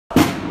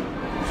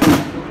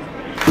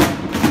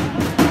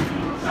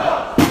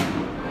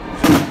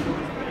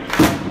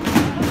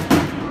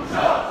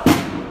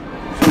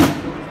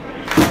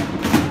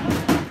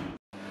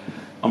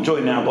I'm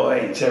joined now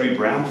by Terry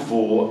Brown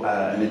for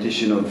an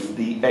edition of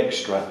the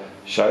Extra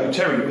Show.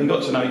 Terry, we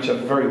got to know each other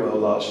very well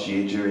last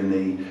year during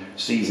the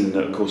season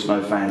that, of course,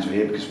 no fans were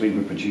here because we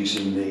were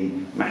producing the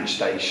Match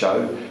Day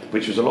show,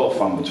 which was a lot of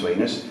fun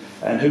between us.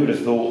 And who would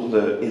have thought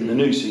that in the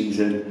new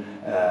season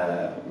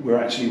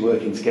we're actually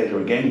working together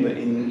again,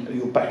 but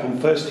you're back on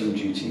first team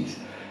duties.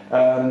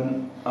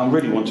 I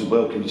really want to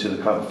welcome you to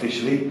the club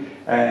officially,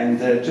 and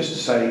just to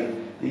say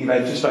that you've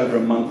had just over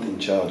a month in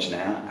charge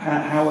now.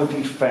 How have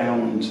you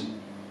found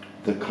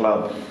the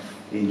club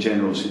in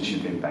general since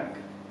you've been back?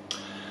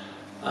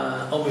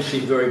 Obviously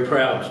very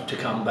proud to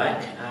come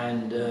back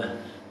and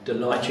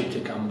delighted to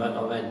come back.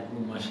 I've had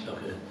almost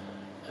like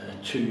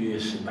a 2-year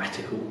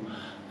sabbatical,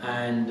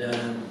 and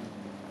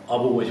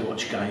I've always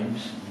watched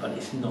games, but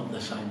it's not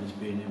the same as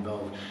being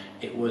involved.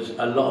 It was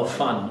a lot of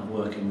fun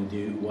working with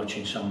you,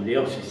 watching somebody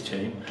else's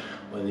team,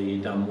 whether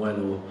you've done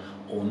well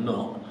or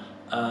not.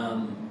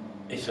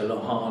 It's a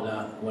lot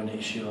harder when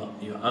it's your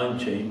own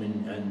team,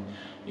 and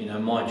you know,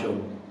 my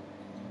job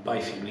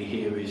basically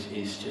here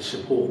is to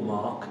support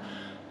Mark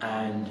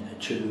and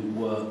to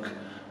work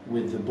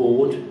with the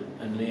board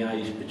and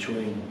liaise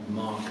between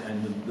Mark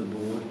and the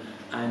board,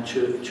 and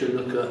to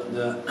look at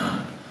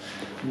the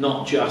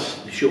not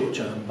just the short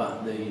term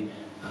but the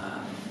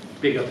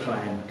bigger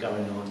plan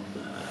going on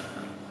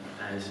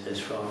as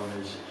far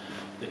as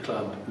the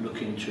club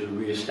looking to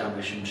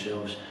re-establish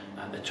themselves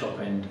at the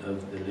top end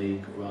of the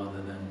league rather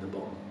than the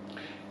bottom.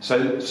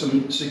 So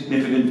some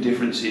significant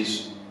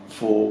differences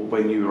for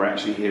when you were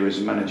actually here as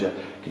a manager.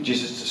 Could you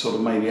just sort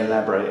of maybe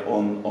elaborate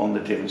on the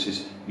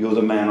differences? You're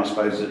the man, I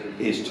suppose, that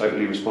is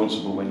totally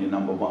responsible when you're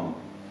number one.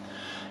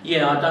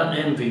 Yeah, I don't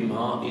envy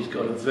Mark. He's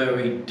got a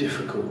very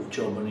difficult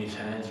job on his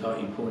hands.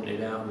 Like you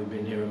pointed out, we've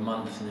been here a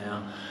month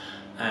now,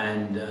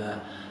 and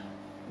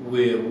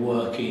we're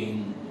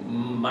working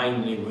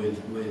mainly with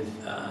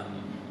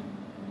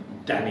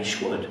Danish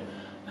squad,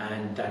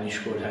 and Danish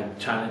squad had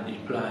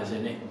talented players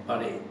in it,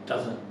 but it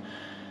doesn't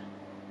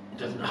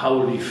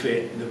wholly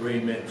fit the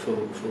remit for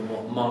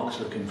what Mark's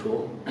looking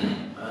for.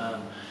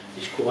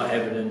 It's quite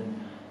evident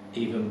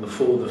even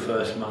before the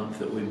first month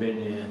that we've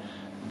been here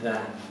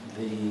that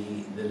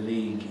the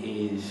league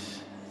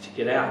is, to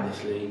get out of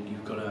this league,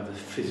 you've got to have a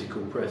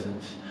physical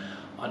presence.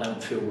 I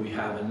don't feel we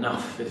have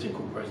enough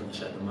physical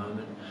presence at the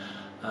moment.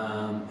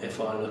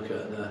 If I look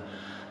at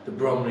the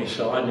Bromley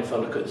side, and if I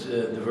look at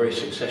the very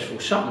successful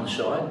Sutton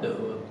side that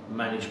were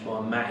managed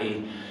by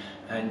Matty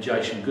and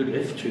Jason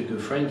Goodliff, two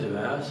good friends of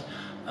ours,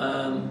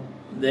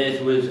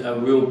 theirs was a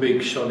real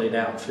big solid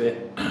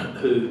outfit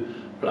who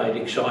played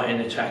exciting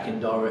attacking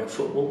direct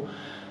football.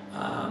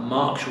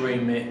 Mark's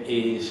remit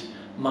is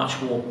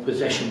much more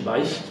possession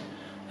based,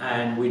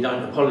 and we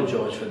don't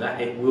apologise for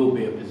that. It will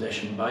be a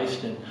possession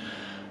based, and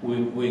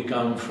we're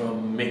going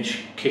from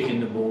Mitch kicking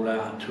the ball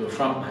out to a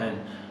front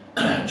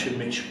hand to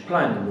Mitch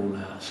playing the ball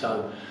out.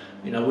 So,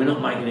 you know, we're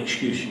not making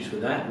excuses for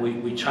that.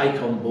 We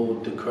take on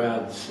board the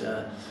crowd's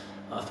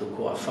I thought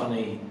quite a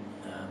funny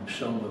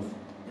song of,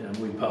 you know,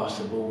 we pass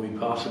the ball, we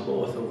pass the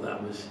ball. I thought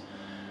that was,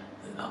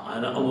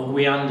 and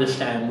we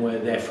understand where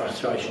their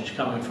frustration's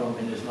coming from,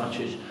 in as much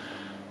as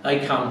they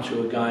come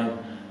to a game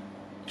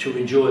to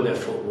enjoy their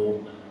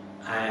football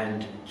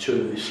and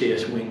to see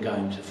us win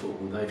games of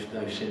football.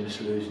 They've seen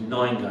us lose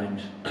 9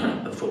 games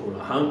of football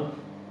at home,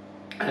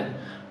 and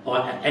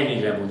at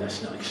any level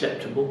that's not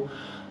acceptable.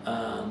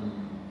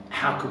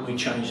 How can we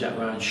change that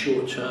around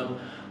short term?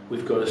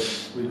 We've got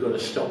to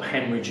stop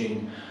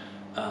hemorrhaging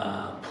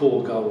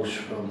poor goals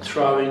from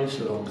throw-ins,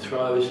 long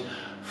throws,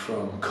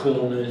 from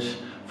corners,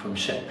 from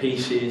set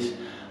pieces,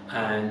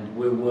 and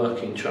we're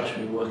working, trust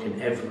me,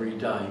 working every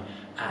day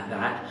at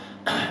that.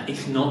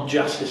 It's not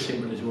just as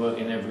simple as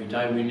working every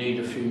day. We need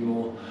a few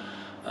more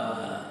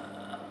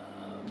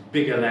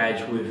bigger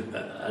lads with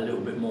a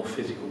little bit more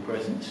physical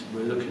presence.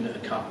 We're looking at a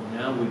couple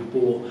now. We've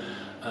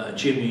brought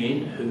Jimmy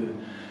in, who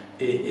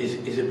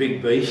is a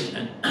big beast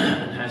and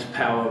has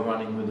power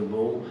running with the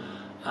ball.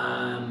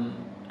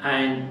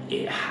 And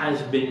it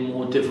has been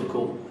more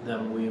difficult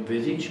than we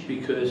envisaged,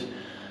 because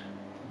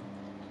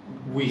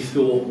we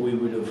thought we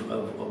would have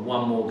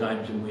won more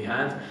games than we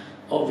have.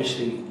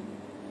 Obviously,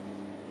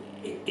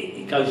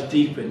 it goes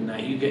deeper than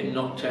that. You get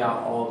knocked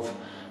out of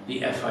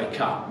the FA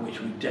Cup, which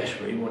we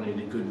desperately wanted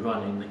a good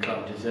run in. The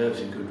club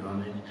deserves a good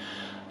run in,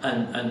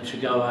 and to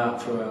go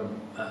out for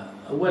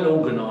a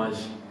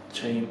well-organised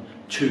team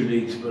 2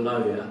 leagues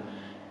below you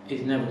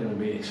is never going to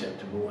be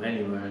acceptable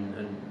anywhere,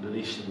 and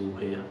least of all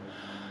here.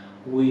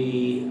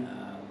 We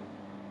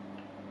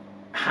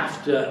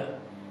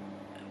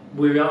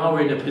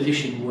are in a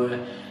position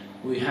where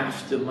we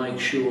have to make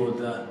sure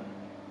that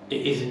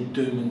it isn't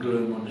doom and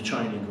gloom on the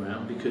training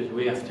ground, because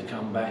we have to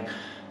come back,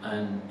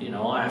 and you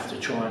know, I have to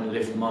try and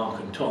lift Mark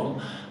and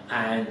Tom,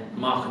 and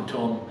Mark and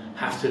Tom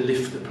have to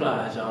lift the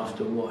players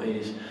after what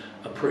is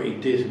a pretty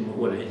dismal,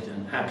 well, it's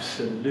an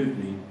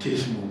absolutely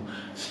dismal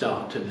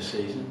start to the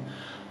season.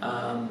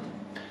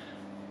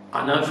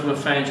 I know from a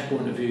fan's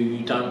point of view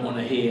you don't want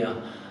to hear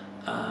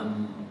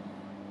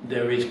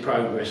there is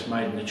progress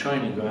made in the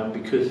training ground,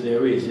 because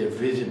there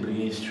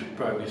visibly is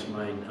progress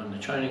made on the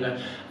training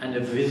ground, and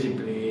there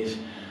visibly is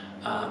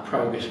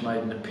progress made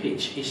in the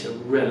pitch. It's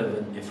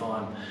irrelevant if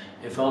I'm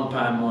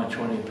paying my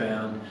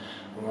 £20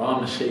 or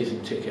I'm a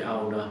season ticket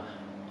holder.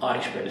 I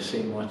expect to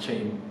see my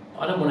team.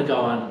 I don't want to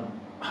go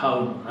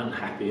home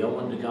unhappy. I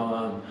want to go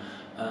home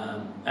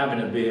having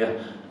a beer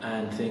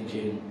and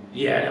thinking,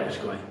 yeah, that was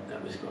great.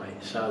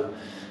 So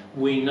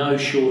we know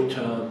short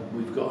term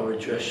we've got to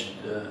address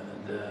the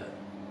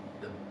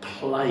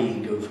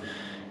plague of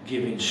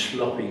giving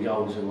sloppy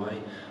goals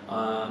away.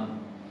 I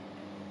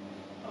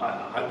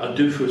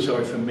do feel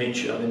sorry for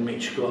Mitch. I think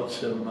Mitch got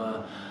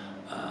some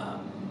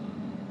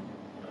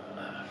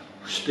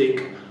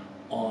stick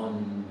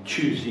on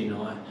Tuesday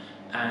night,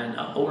 and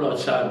all I'd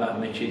say about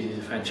Mitch is he's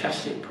a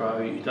fantastic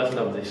pro. He does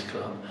love this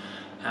club.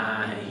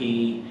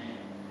 He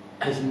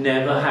has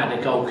never had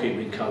a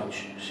goalkeeping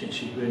coach since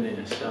he's been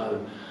here,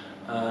 so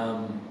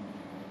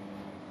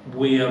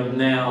we have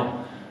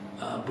now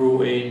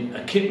brought in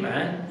a kit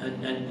man,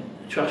 and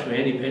trust me,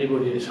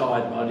 anybody that's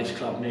hired by this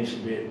club needs to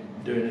be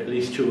doing at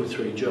least 2 or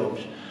 3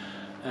 jobs.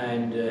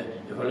 And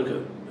if I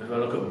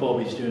look at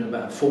Bob, he's doing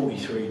about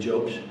 43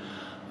 jobs.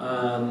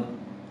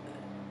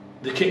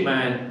 The kit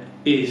man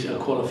is a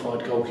qualified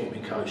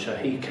goalkeeping coach, so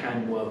he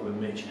can work with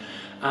Mitch.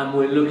 And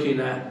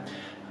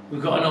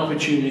we've got an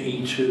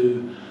opportunity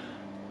to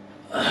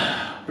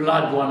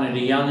blood one of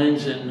the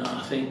young'uns, and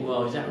I think,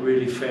 well, is that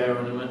really fair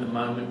on them at the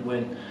moment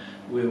when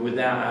we're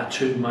without our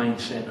 2 main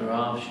centre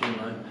halves,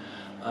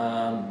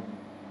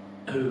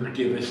 who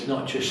give us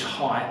not just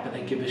height, but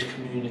they give us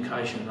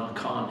communication. And I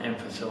can't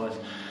emphasise,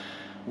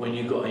 when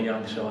you've got a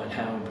young side,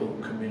 how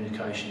important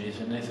communication is,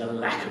 and there's a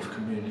lack of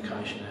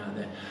communication out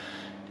there.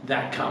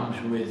 That comes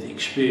with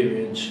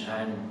experience,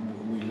 and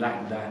we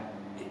lack that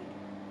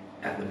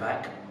at the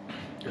back.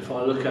 If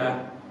I look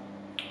at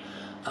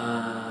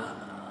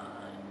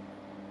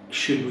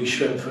should we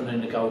strengthen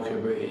in the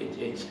goalkeeper,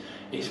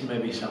 it's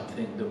maybe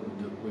something that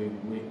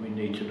we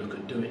need to look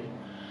at doing,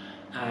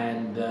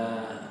 and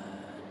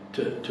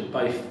to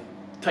both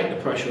take the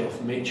pressure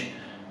off Mitch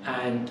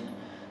and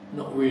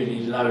not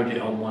really load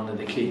it on one of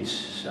the kids.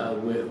 So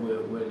we're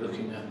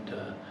looking at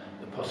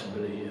the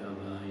possibility of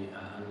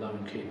a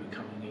lone keeper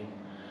coming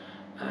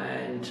in,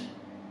 and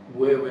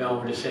where we are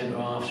with the centre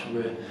halves,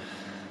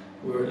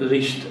 we're at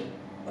least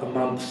a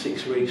month,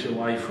 6 weeks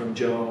away from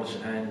Giles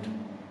and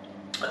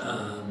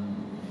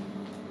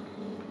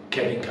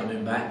Kevin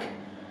coming back,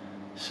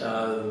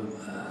 so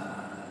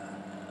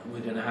we're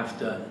going to have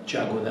to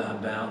juggle that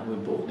about. We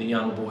brought the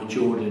young boy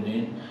Jordan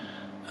in,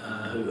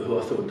 who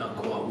I thought done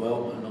quite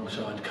well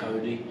alongside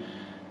Cody,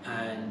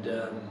 and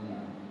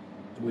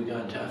we're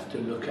going to have to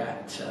look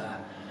at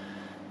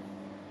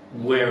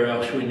where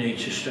else we need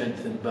to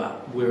strengthen.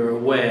 But we're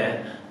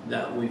aware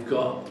that we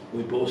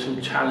brought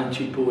some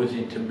talented boys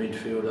into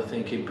midfield. I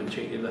think in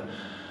particular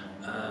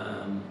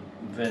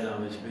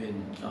Venno has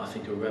been, I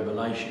think, a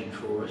revelation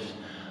for us.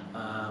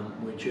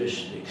 We're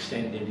just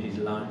extending his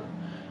loan,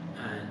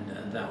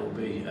 and that will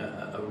be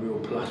a real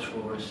plus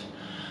for us.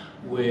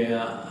 We're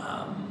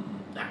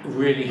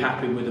really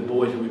happy with the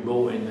boys we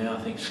brought in there. I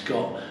think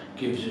Scott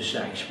gives us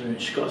that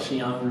experience. Scott's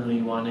the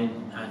only one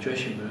in our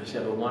dressing room that's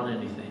ever won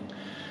anything.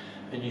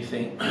 And you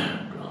think,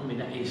 blimey,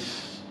 that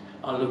is...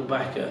 I look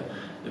back at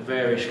the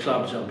various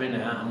clubs I've been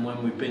at, and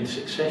when we've been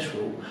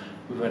successful,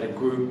 we've had a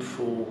group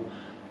full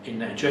in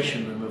that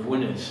dressing room of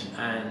winners,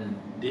 and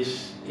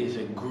this is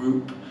a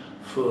group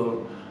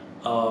full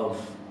of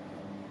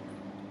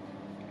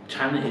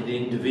talented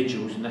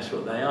individuals, and that's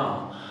what they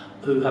are,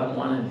 who haven't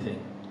won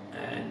anything.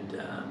 And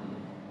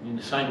in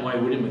the same way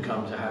winning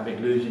becomes a habit,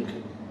 losing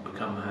can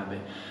become a habit.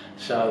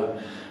 So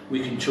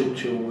we can talk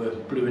till we're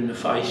blue in the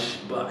face,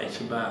 but it's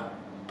about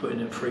putting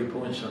them 3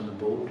 points on the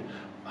board,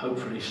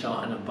 hopefully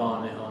starting at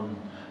Barnet on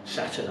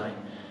Saturday.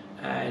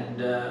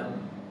 And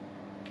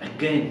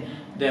again,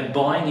 they're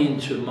buying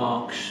into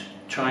Mark's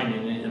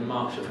training, and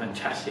Mark's a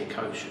fantastic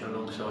coach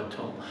alongside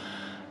Tom,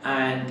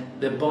 and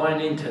they're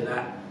buying into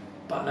that,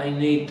 but they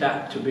need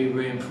that to be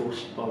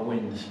reinforced by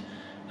wins.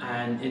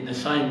 And in the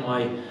same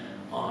way,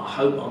 I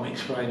hope I'm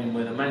explaining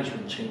where the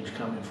management team's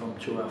coming from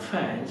to our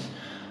fans,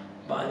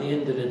 but at the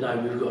end of the day,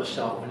 we've got to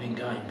start winning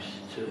games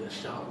to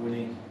start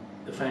winning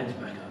the fans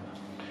back over.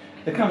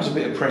 There comes a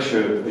bit of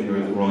pressure when you're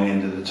at the wrong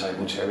end of the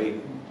table, Terry.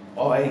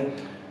 I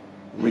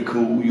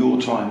recall your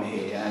time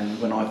here, and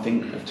when I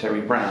think of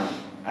Terry Brown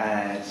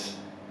as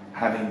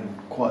having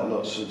quite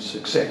lots of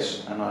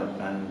success, and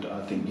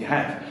I think you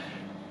have.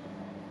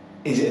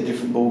 Is it a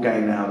different ball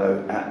game now,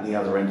 though, at the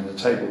other end of the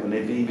table? And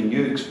if even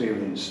you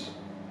experienced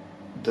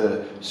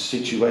the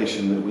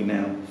situation that we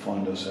now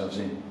find ourselves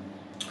in?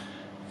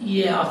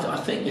 Yeah, I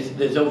think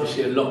there's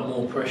obviously a lot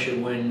more pressure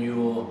when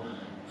you're,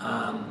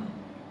 I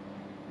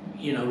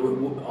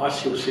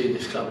still see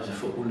this club as a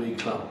Football League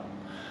club,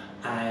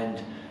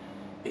 and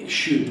it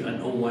should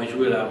and always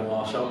will have,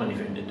 whilst I'm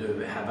anything to do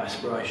with it, have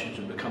aspirations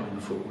of becoming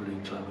a Football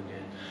League club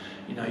again.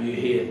 You know, you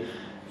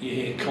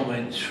hear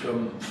comments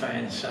from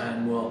fans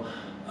saying, well,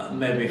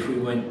 maybe if we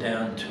went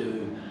down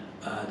to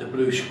the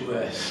Blue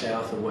Square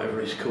South, or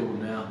whatever it's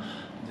called now,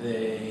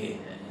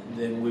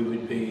 then we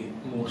would be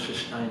more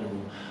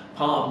sustainable.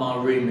 Part of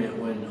my remit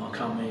when I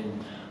come in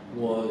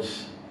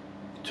was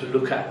to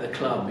look at the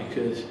club,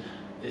 because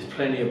there's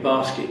plenty of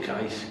basket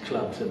case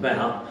clubs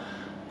about.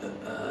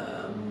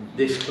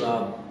 This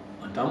club,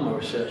 I'd done my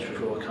research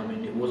before I come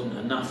in. It wasn't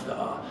enough that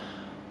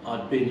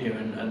I'd been here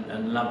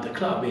and loved the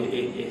club.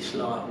 It's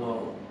like,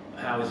 well,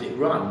 how is it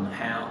run?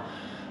 How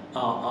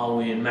are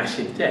we in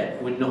massive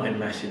debt? We're not in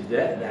massive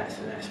debt.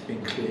 That's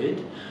been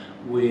cleared.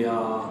 We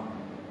are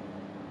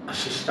a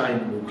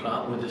sustainable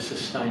club with a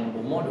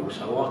sustainable model.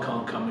 So I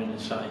can't come in and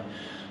say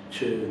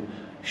to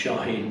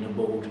Shahid and the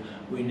board,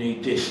 we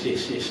need this,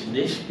 this, this and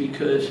this,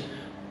 because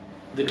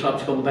the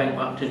club's gone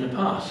bankrupt in the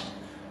past.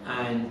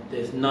 And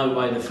there's no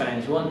way the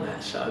fans want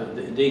that. So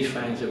these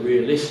fans are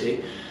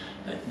realistic.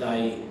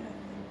 They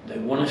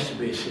want us to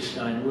be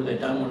sustainable. They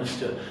don't want us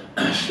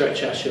to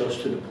stretch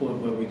ourselves to the point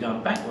where we go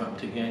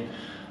bankrupt again.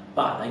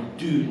 But they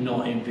do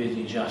not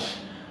envisage us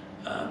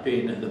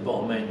being at the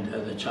bottom end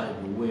of the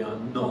table. We are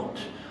not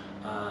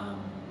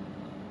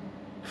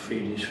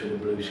feeders for the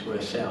Blue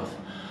Square South.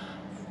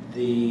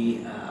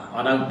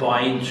 I don't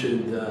buy into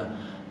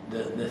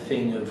the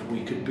thing of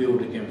we could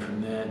build again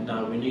from there.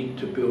 No, we need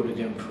to build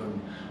again from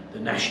the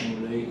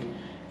National League.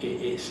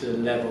 It's the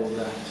level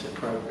that's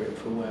appropriate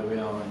for where we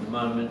are at the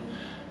moment.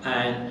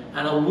 And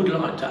I would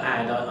like to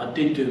add, I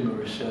did do my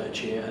research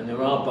here, and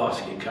there are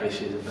basket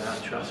cases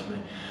about, trust me.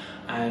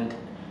 And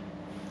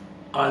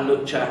I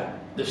looked at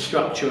the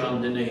structure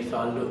underneath,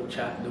 I looked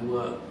at the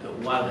work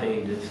that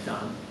Wahid has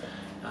done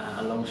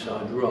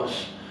alongside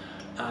Ross,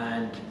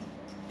 and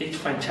it's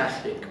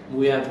fantastic.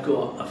 We have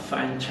got a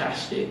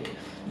fantastic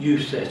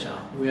youth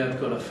setup. We have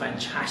got a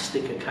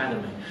fantastic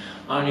academy.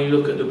 I only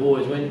look at the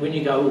boys, when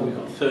you go, oh, we've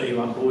got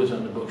 31 boys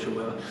on the books or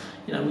whatever,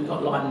 you know, we've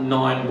got like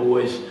 9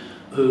 boys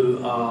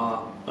who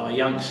are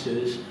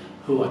youngsters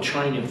who are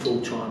training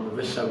full time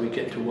with us, so we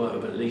get to work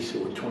with at least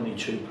sort of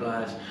 22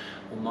 players,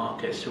 or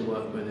Mark gets to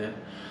work with them.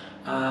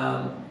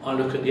 I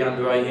look at the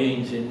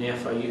under-18s in the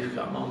FA Youth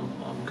Cup,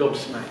 I'm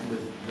gobsmacked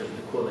with the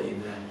quality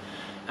there.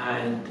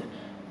 And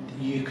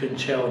you can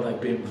tell they've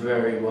been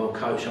very well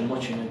coached. I'm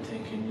watching them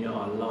thinking, yeah,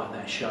 I like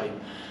that shape.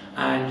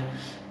 And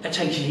it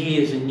takes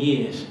years and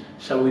years.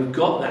 So we've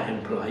got that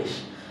in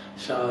place.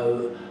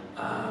 So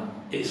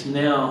it's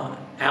now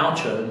our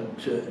turn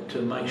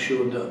to make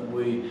sure that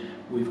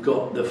we've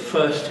got the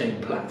first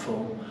team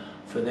platform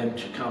for them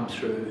to come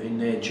through in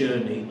their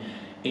journey,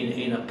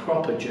 in a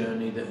proper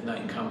journey that they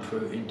can come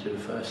through into the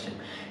first team.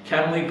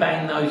 Can we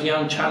bang those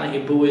young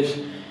talented boys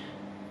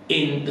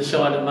in the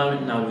side at the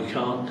moment? No, we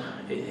can't.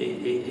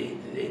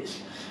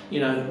 It's,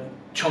 you know,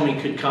 Tommy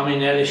could come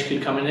in, Ellis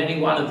could come in,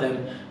 any one of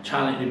them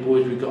talented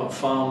boys we've got,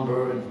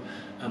 Farnborough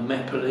and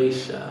Met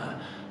Police,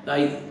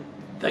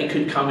 they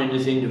could come in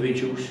as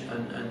individuals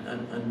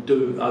and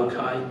do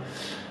okay.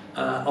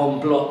 On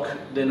block,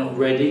 they're not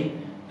ready.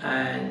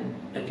 And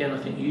again, I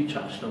think you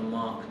touched on,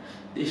 Mark,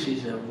 this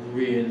is a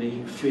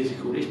really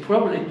physical, it's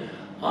probably,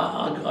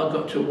 I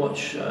got to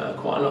watch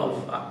quite a lot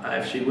of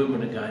AFC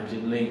Wimbledon games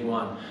in League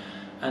One,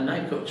 and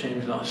they've got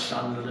teams like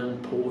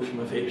Sunderland,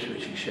 Portsmouth,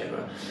 Ipswich,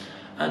 etc.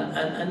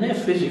 And they're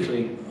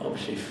physically,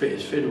 obviously, fit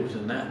as fiddles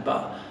and that,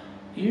 but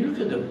you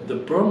look at the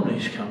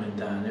Bromleys coming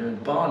down there,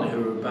 and Barnet,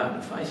 who are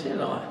about to face, they're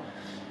like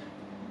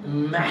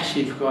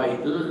massive,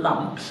 great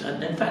lumps,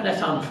 and in fact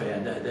that's unfair.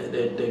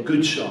 They're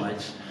good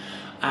sides,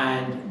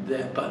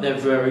 but they're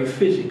very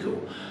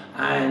physical,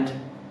 and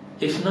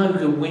it's no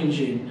good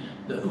whinging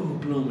that, oh,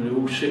 blimey, they're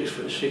all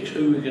 6'6",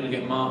 who are we going to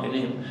get marking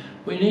in?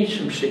 We need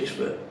some 6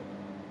 foot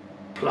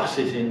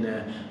pluses in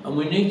there, and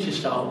we need to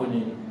start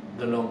winning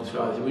the long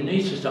throws. We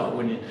need to start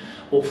winning,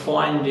 or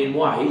finding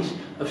ways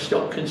of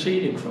stop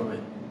conceding from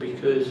it,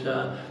 because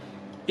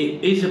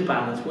it is a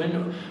balance.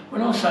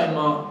 When I say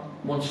Mark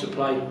wants to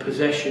play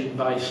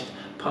possession-based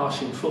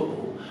passing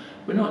football,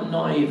 we're not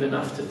naive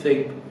enough to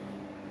think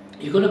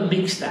you've got to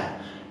mix that.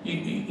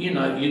 You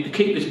know, the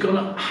keeper's going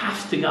to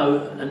have to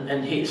go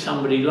and hit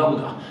somebody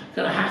longer.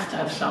 Going to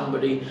have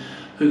somebody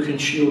who can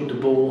shield the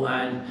ball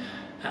and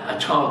a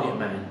target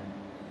man.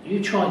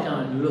 You try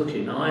going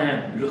looking, I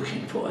am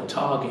looking for a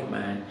target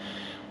man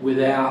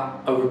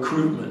without a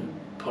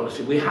recruitment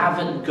policy. We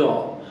haven't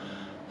got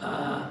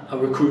a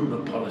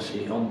recruitment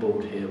policy on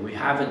board here. We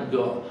haven't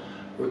got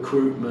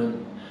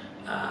recruitment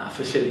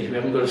facilities. We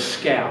haven't got a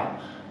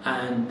scout.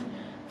 And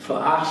for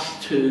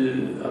us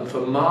to,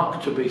 for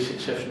Mark to be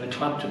successful, the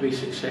club to be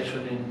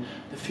successful in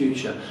the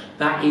future,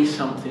 that is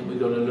something we've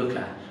got to look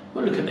at.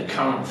 We'll look at the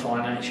current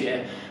finance.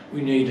 Yeah,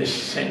 we need a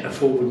centre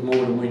forward more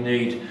than we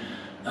need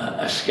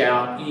a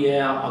scout.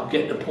 Yeah, I'll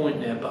get the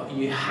point there, but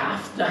you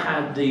have to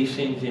have these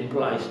things in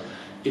place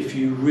if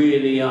you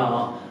really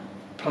are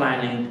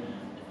planning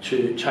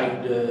to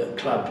take the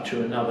club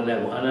to another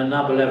level. And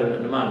another level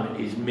at the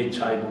moment is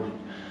mid-table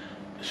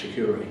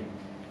security.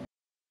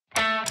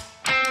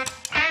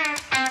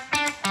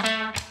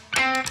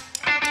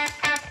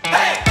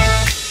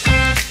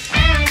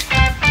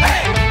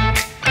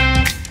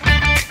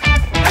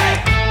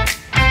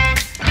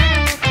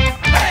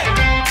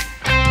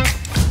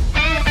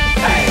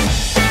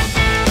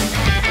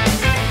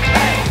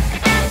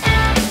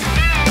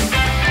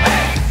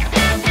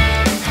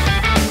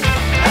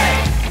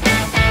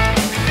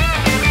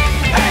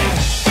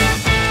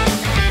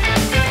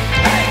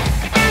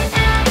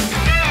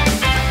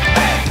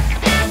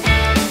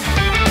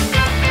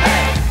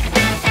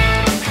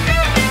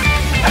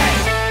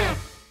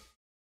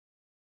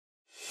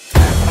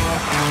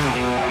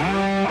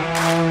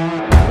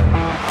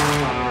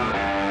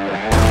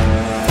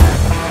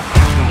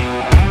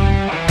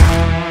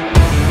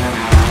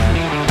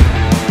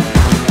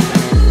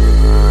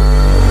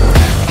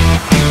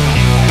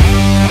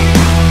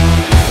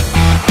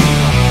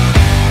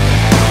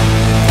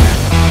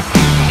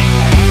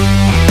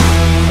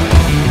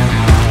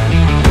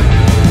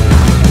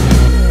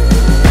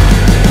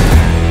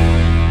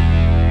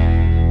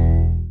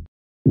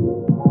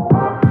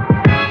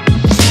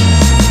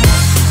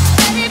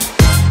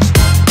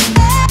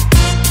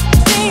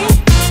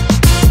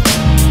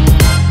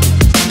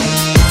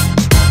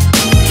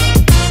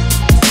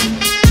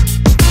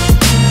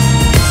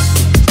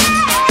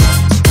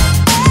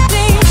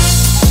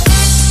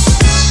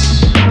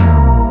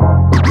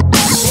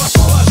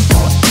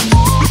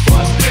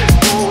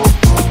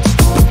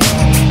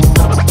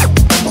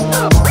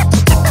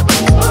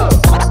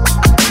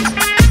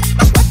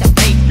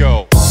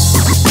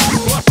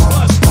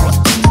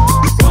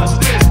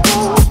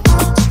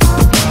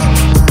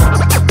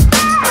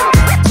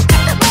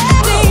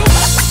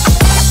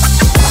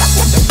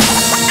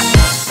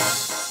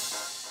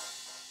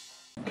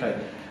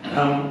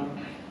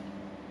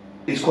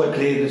 It's quite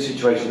clear the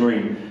situation we're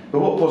in, but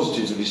what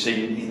positives have you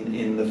seen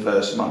in the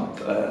first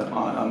month?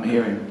 I'm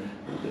hearing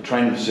the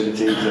training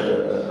facilities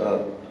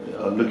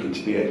are looking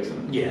to be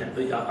excellent. Yeah,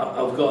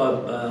 I've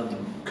got to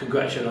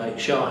congratulate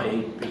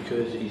Shahi,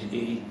 because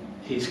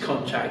his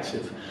contacts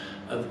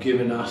have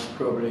given us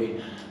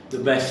probably the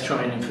best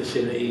training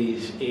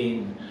facilities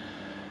in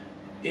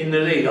the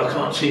league. I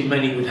can't see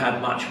many would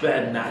have much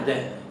better than that.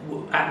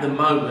 At the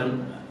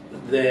moment,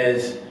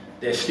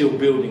 they're still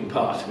building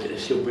part of it. They're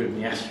still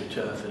building the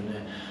AstroTurf, and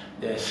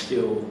there's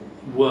still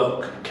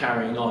work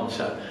carrying on.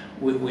 So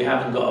we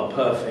haven't got a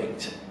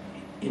perfect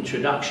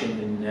introduction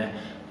in there,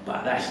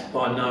 but that's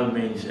by no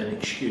means an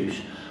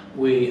excuse.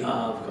 We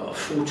have got a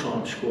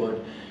full-time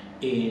squad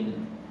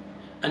in,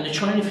 and the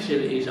training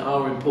facilities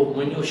are important.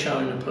 When you're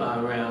showing a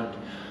player around,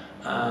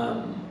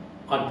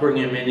 I'd bring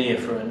him in here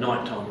for a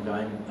nighttime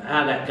game.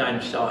 How that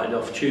game started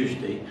off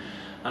Tuesday,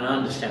 and I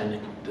understand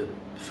the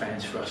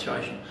fans'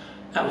 frustration.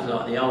 That was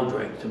like the old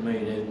rec to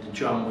me. The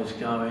drum was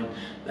going,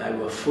 they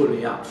were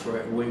fully up for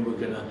it.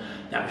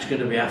 That was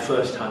gonna be our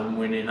first home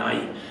win in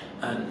 8,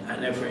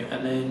 and everything.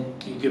 And then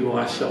you give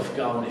away a soft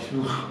goal, and it's,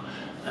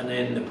 and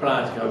then the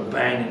players go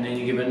bang, and then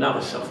you give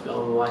another soft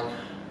goal away.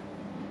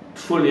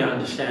 Fully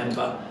understand,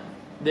 but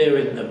there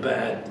isn't a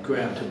bad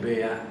ground to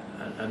be at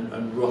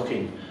and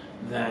rocking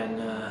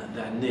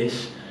than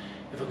this.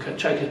 If I could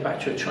take us back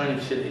to a training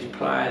facilities,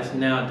 players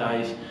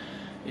nowadays,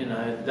 you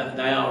know,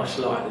 they are a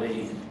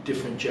slightly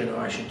different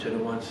generation to the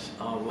ones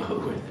I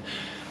work with,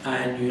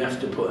 and you have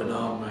to put an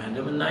arm around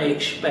them, and they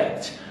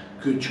expect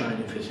good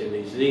training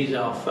facilities. These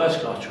are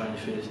first-class training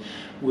facilities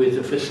with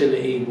a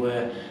facility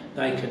where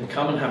they can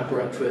come and have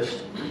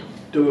breakfast,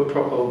 do a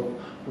proper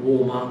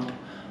warm-up,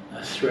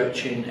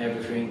 stretching,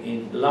 everything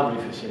in lovely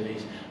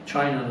facilities,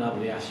 train on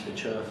lovely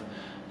AstroTurf,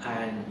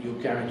 and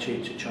you're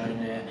guaranteed to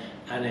train there,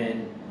 and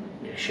then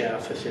shower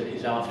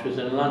facilities afterwards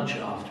and lunch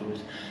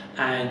afterwards.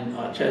 And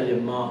I tell you,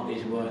 Mark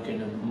is working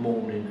in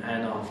morning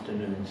and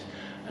afternoons,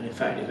 and in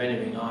fact, if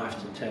anything, I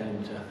have to tell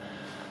him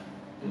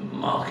to,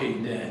 Marky,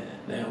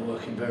 they're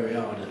working very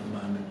hard at the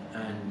moment,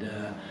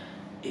 and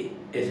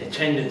there's a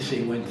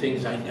tendency when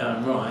things ain't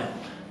going right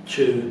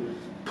to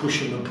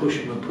push them and push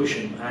them and push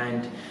them,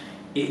 and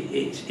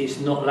it's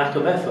not lack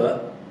of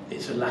effort,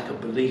 it's a lack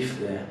of belief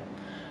there,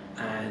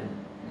 and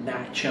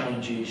that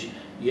changes,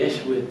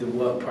 yes, with the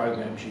work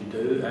programs you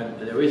do, and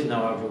there is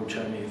no other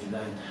alternative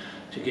than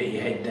to get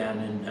your head down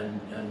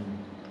and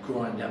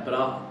grind out.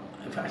 But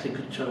in fact, it's a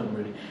good term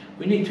really.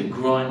 We need to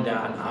grind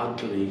out an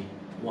ugly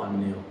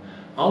 1-0.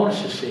 I want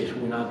us to see us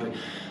win ugly.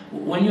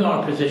 When you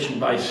are a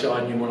possession-based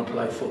side and you want to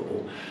play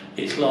football,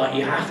 it's like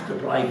you have to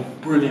play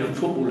brilliant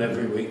football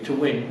every week to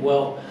win.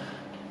 Well,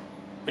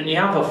 in the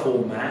other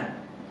format,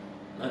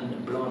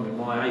 and blimey,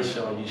 my A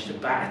side used to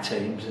batter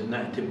teams and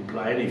that didn't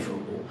play any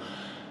football,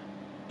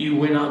 you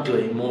win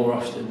ugly more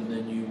often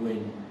than you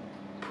win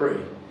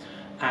pretty.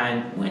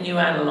 And when you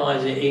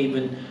analyse it,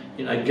 even,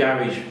 you know,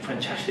 Gary's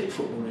fantastic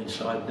footballing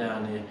side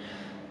down here,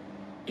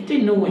 it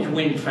didn't always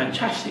win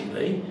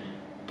fantastically,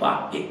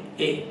 but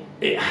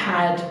it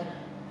had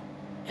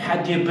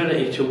the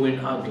ability to win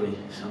ugly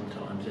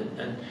sometimes.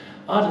 And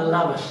I'd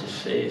love us to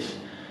see us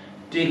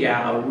dig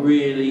out a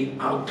really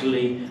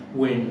ugly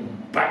win,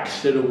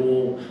 backs to the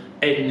wall,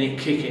 heading it,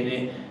 kicking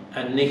it,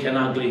 and nick an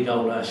ugly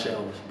goal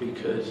ourselves,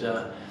 because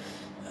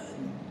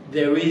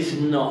there is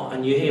not,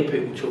 and you hear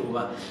people talk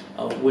about,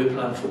 oh, we're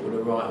playing football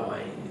the right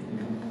way.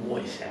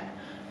 What is that?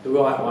 The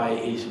right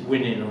way is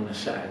winning on a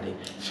Saturday,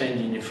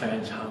 sending your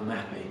fans home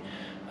happy.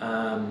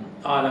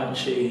 I don't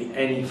see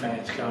any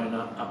fans going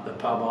up the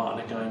pub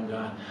after the game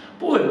going,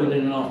 boy, we're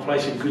winning and I've played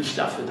some good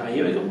stuff today.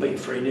 Yeah, we got beat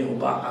 3-0,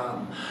 but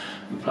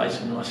we played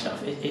some nice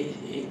stuff.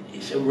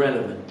 It's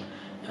irrelevant.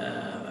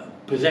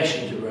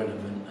 Possession's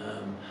irrelevant.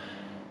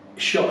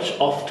 Shots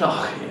off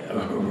target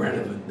are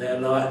irrelevant. They're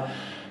like,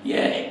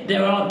 yeah,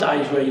 there are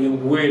days where you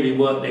really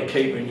work their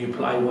keeper and you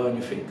play well and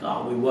you think,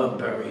 oh, we weren't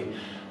very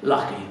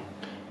lucky.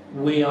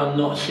 We are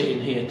not sitting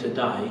here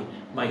today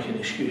making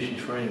excuses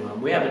for anyone.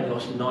 We haven't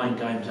lost 9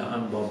 games at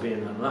home by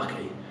being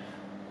unlucky.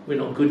 We're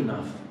not good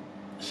enough,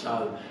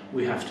 so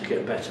we have to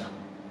get better.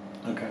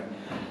 Okay.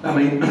 I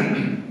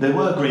mean, there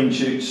were green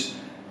shoots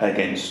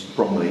against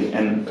Bromley,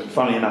 and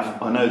funnily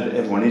enough, I know that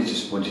everyone is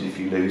disappointed if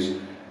you lose,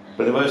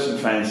 but there were some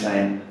fans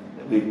saying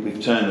that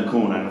we've turned the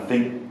corner, and I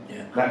think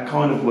that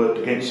kind of worked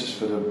against us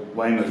for the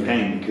Weymouth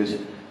game, because I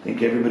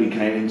think everybody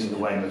came into the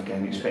Weymouth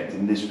game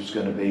expecting this was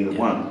going to be the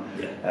one.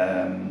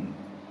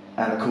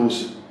 And of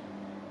course,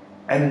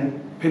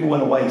 and people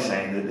went away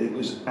saying that it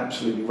was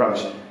absolutely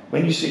rubbish.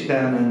 When you sit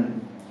down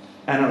and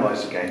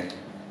analyse the game,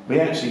 we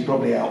actually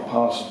probably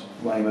outpassed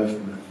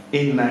Weymouth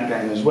in that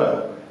game as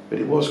well, but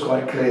it was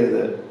quite clear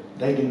that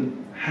they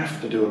didn't have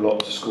to do a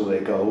lot to score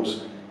their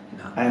goals,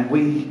 and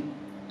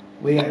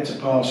we had to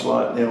pass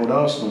like the old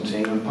Arsenal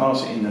team and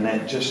pass it in the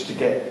net just to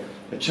get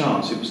a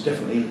chance. It was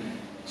definitely,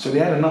 so we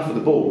had enough of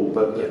the ball,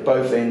 but at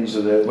both ends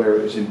of where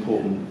it was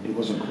important, it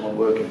wasn't quite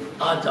working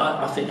for us.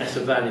 I think that's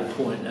a valid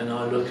point, and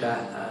I look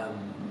at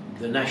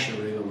the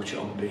National League, I watch it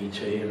on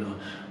BT, and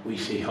we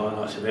see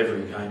highlights of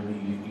every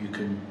game you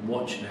can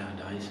watch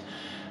nowadays.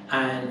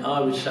 And I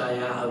would say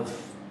out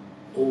of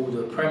all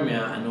the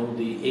Premier and all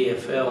the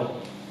EFL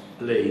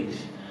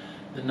leagues,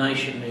 the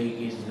Nation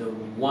League is the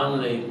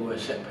one league where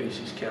set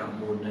pieces count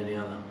more than any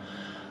other.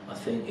 I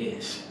think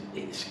it's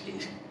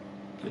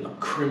not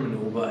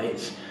criminal,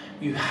 but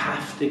you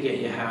have to get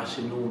your house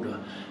in order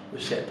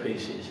with set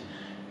pieces.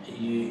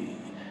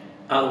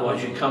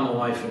 Otherwise you come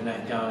away from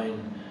that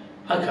going,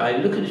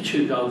 okay, look at the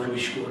 2 goals we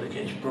scored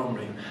against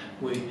Bromley.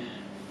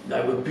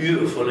 They were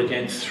beautiful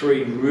against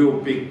 3 real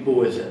big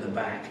boys at the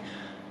back,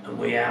 and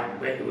we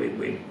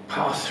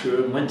passed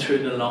through and went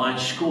through the line,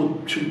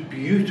 scored 2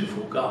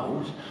 beautiful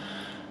goals.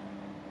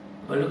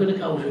 But look at the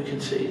goals we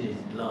conceded,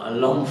 like a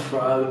long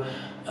throw,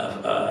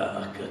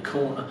 a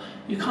corner.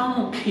 You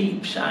can't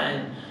keep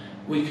saying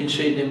we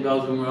conceded them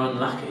goals when we're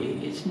unlucky.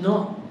 It's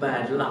not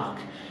bad luck.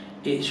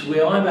 It's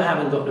we either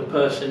haven't got the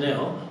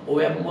personnel or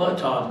we haven't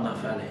worked hard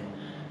enough at it.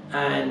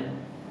 And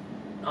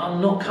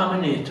I'm not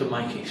coming here to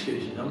make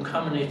excuses. I'm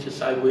coming here to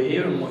say we're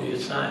hearing what you're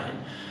saying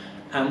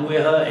and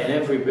we're hurting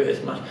every bit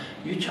as much.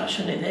 You touched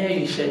on it there,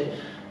 you said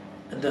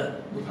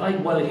that we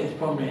played well against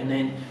Bromley and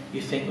then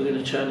you think we're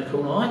going to turn the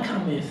corner. I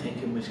come here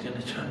thinking we're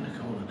going to turn the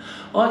corner.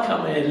 I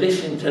come here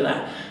listening to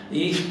the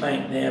East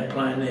Bank there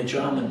playing their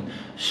drum and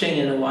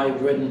singing away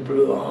Red and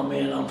Blue Army,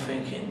 and I'm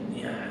thinking,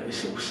 yeah,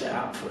 it's all set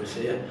up for us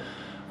here.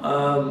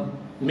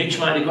 Mitch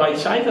made a great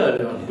save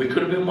early on. We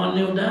could have been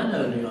 1-0 down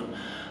early on.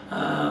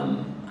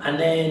 And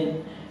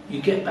then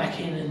you get back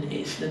in and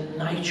it's the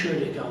nature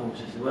of the goals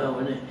as well,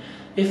 isn't it?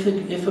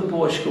 If a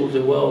boy scores a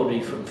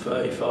worldie from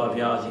 35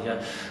 yards, you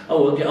go,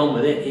 oh, we'll get on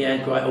with it, yeah,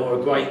 great, or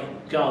a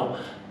great goal.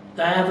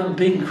 They haven't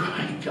been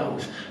great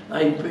goals.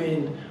 They've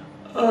been,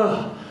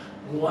 oh,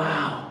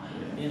 wow.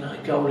 You know,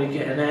 goalie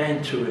get an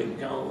hand to it,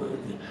 goal,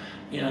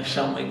 you know,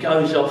 something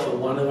goes off of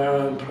one of our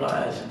own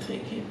players and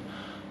thinking,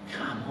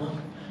 come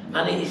on.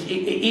 And it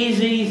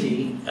is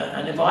easy,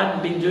 and if I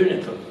hadn't been doing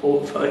it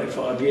for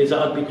 35 years,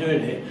 I'd be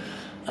doing it.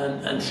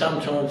 And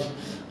sometimes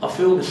I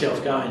feel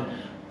myself going,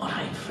 oh,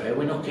 that ain't fair,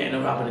 we're not getting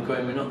a rub of the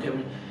green, we're not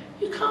getting...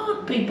 You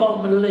can't be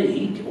bottom of the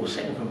league, or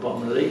second from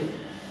bottom of the league,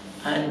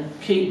 and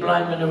keep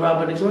blaming the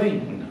rub of the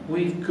green.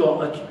 We've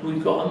got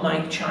to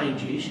make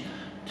changes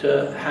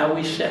to how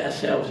we set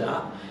ourselves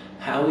up,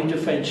 how we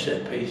defend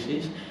set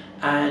pieces,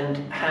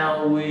 and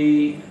how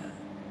we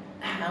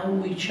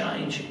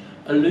change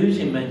a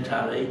losing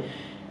mentality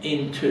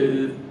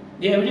into,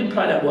 yeah, we didn't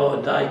play that well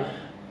today,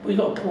 we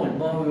got a point,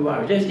 why are we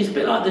worried? It's a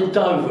bit like the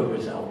Dover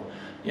result,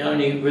 the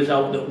only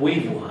result that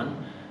we've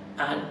won,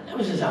 and that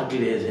was as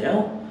ugly as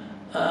hell.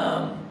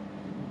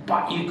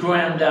 But you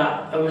ground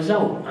out a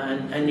result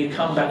and you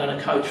come back on a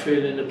coach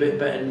feeling a bit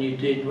better than you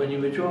did when you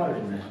were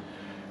driving there.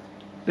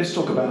 Let's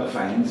talk about the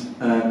fans.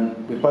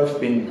 We've both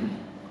been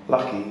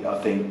lucky,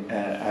 I think,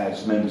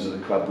 as members of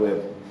the club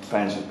where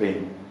fans have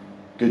been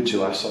good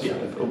to us.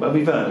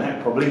 We've earned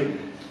that probably.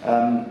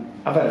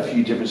 I've had a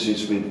few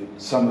differences with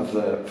some of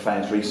the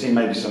fans recently,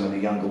 maybe some of the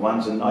younger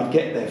ones, and I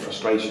get their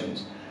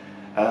frustrations.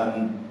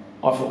 I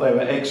thought they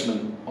were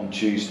excellent on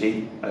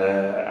Tuesday,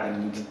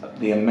 and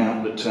the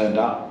amount that turned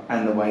up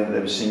and the way that they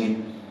were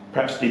singing.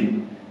 Perhaps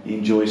didn't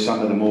enjoy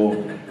some of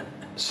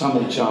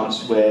the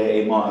chants where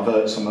it might have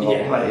hurt some of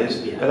our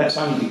players, but that's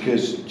only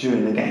because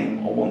during the game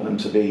I want them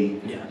to be,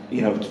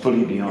 you know,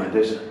 fully behind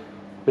us.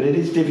 But it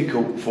is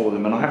difficult for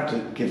them, and I have to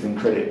give them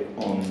credit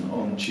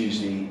on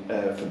Tuesday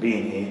for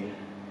being here.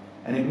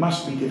 And it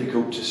must be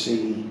difficult to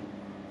see,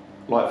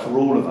 like for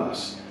all of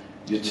us,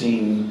 your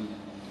team.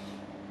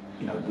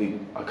 You know,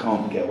 I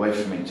can't get away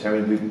from it,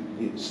 Terry.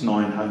 It's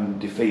 9 home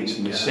defeats,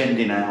 and we're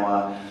sending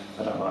our,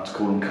 I don't like to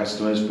call them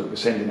customers, but we're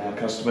sending our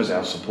customers,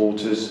 our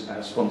supporters,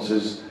 our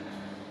sponsors,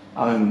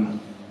 home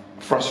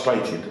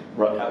frustrated,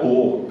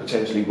 or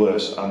potentially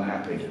worse,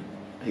 unhappy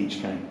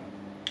each game.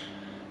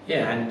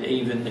 Yeah, and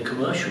even the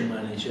commercial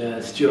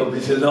manager's job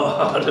is a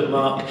lot harder,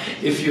 Mark.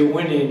 If you're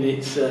winning,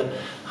 it's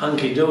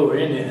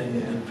hunky-dory, isn't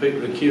it? And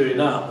people are queuing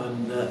up,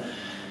 and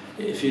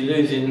if you're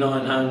losing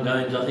 9 home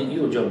games, I think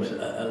your job's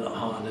a lot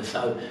harder.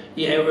 So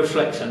yeah, it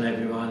reflects on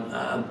everyone.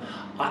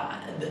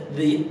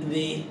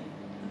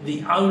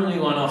 The only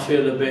one I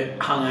feel a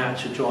bit hung out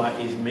to dry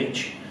is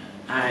Mitch,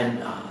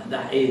 and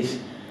that is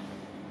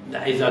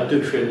I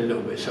do feel a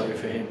little bit sorry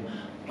for him.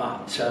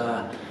 But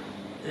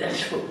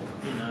that's football,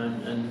 you know,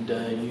 and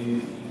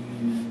you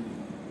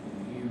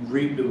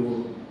reap the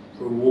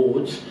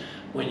rewards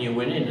when you're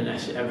winning, and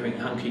that's everything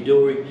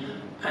hunky-dory.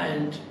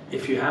 And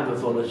if you have a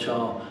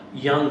volatile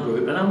young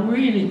group, and I'm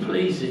really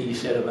pleased that you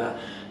said about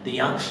the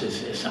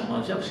youngsters there,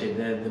 sometimes obviously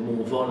they're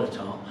more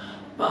volatile,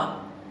 but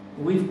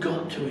we've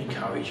got to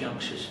encourage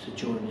youngsters to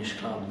join this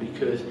club,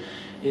 because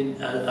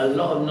in a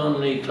lot of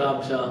non-league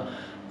clubs are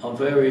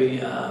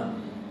very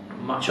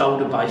much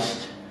older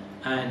based,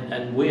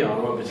 and we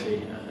are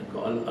obviously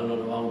got a lot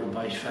of older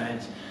based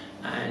fans,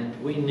 and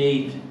we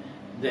need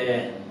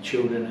their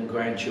children and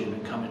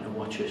grandchildren coming to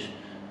watch us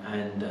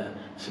and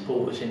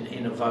support us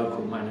in a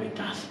vocal manner. It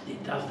does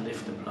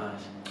lift the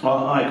players.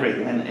 Well, I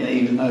agree, and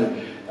even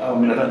though I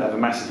mean, I don't have a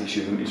massive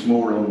issue with them. It's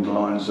more along the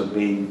lines of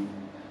being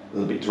a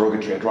little bit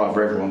derogatory. I'd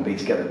rather everyone be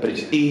together. But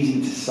it's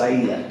easy to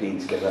say that being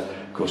together,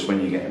 of course, when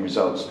you're getting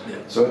results. Yeah.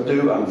 So I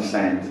do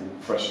understand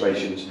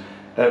frustrations.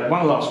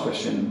 One last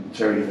question,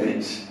 Terry, and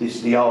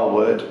it's the R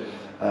word.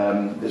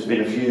 There's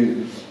been a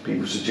few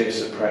people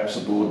suggest that perhaps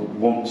the board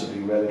want to be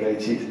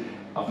relegated.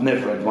 I've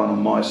never had one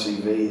on my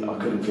CV. I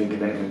couldn't think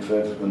of anything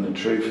further than the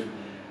truth.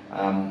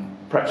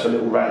 Perhaps a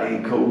little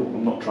rallying call.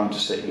 I'm not trying to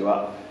set you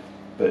up,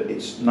 but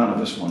none of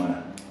us want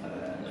to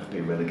be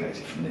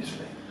relegated from this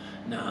league.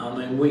 No, I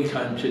mean, we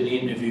came to the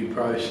interview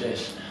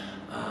process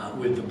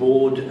with the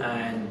board,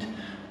 and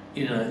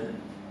you know,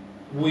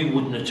 we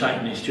wouldn't have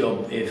taken this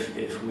job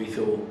if we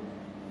thought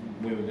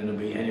we were going to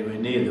be anywhere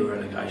near the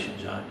relegation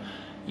zone.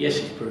 Yes,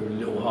 it's proven a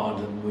little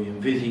harder than we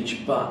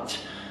envisaged, but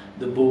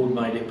the board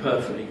made it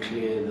perfectly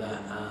clear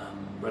that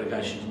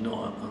relegation is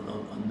not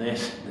on their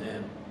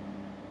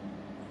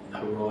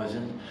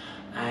horizon,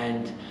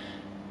 and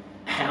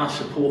how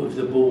supportive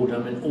the board, I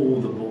mean, all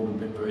the board have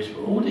been very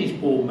supportive. All these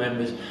board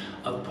members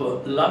have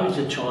put loads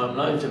of time,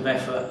 loads of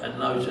effort and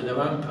loads of their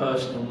own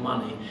personal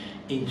money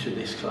into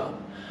this club,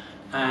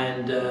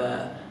 and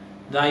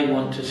they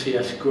want to see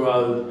us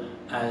grow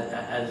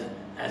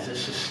as a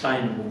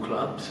sustainable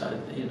club. So,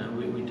 you know,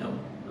 we don't,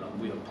 like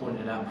we have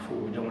pointed out before,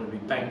 we don't want to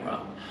be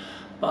bankrupt.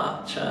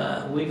 But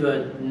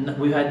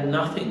we've had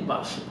nothing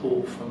but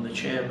support from the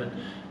chairman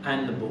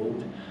and the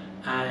board,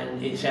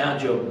 and it's our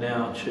job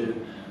now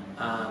to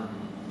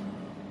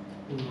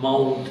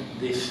mould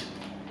this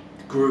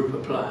group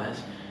of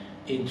players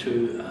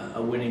into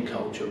a winning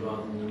culture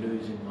rather than a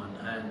losing one.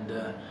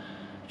 And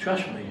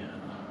trust me,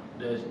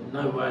 there's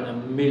no way in a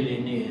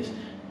million years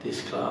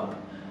this club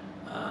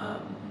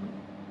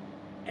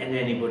and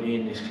anybody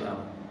in this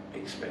club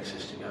expects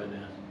us to go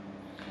down.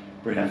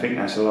 Brilliant. I think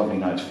that's a lovely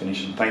note to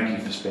finish, and thank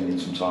you for spending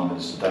some time with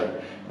us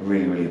today. I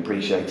really, really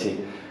appreciate it.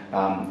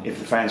 If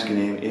the fans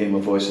can hear my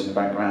voice in the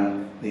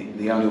background,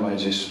 the only way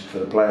is just for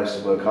the players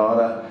to work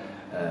harder,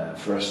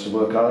 for us to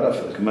work harder,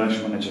 for the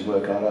commercial manager to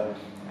work harder,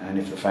 and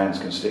if the fans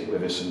can stick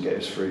with us and get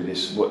us through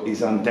this, what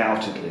is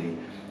undoubtedly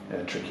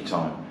a tricky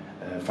time.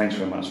 Thanks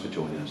very much for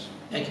joining us.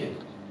 Thank you.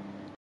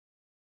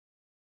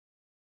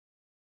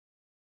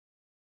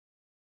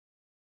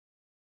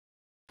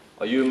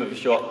 Are you in with a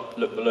shot?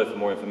 Look below for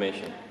more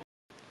information.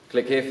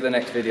 Click here for the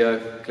next video,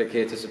 click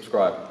here to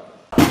subscribe.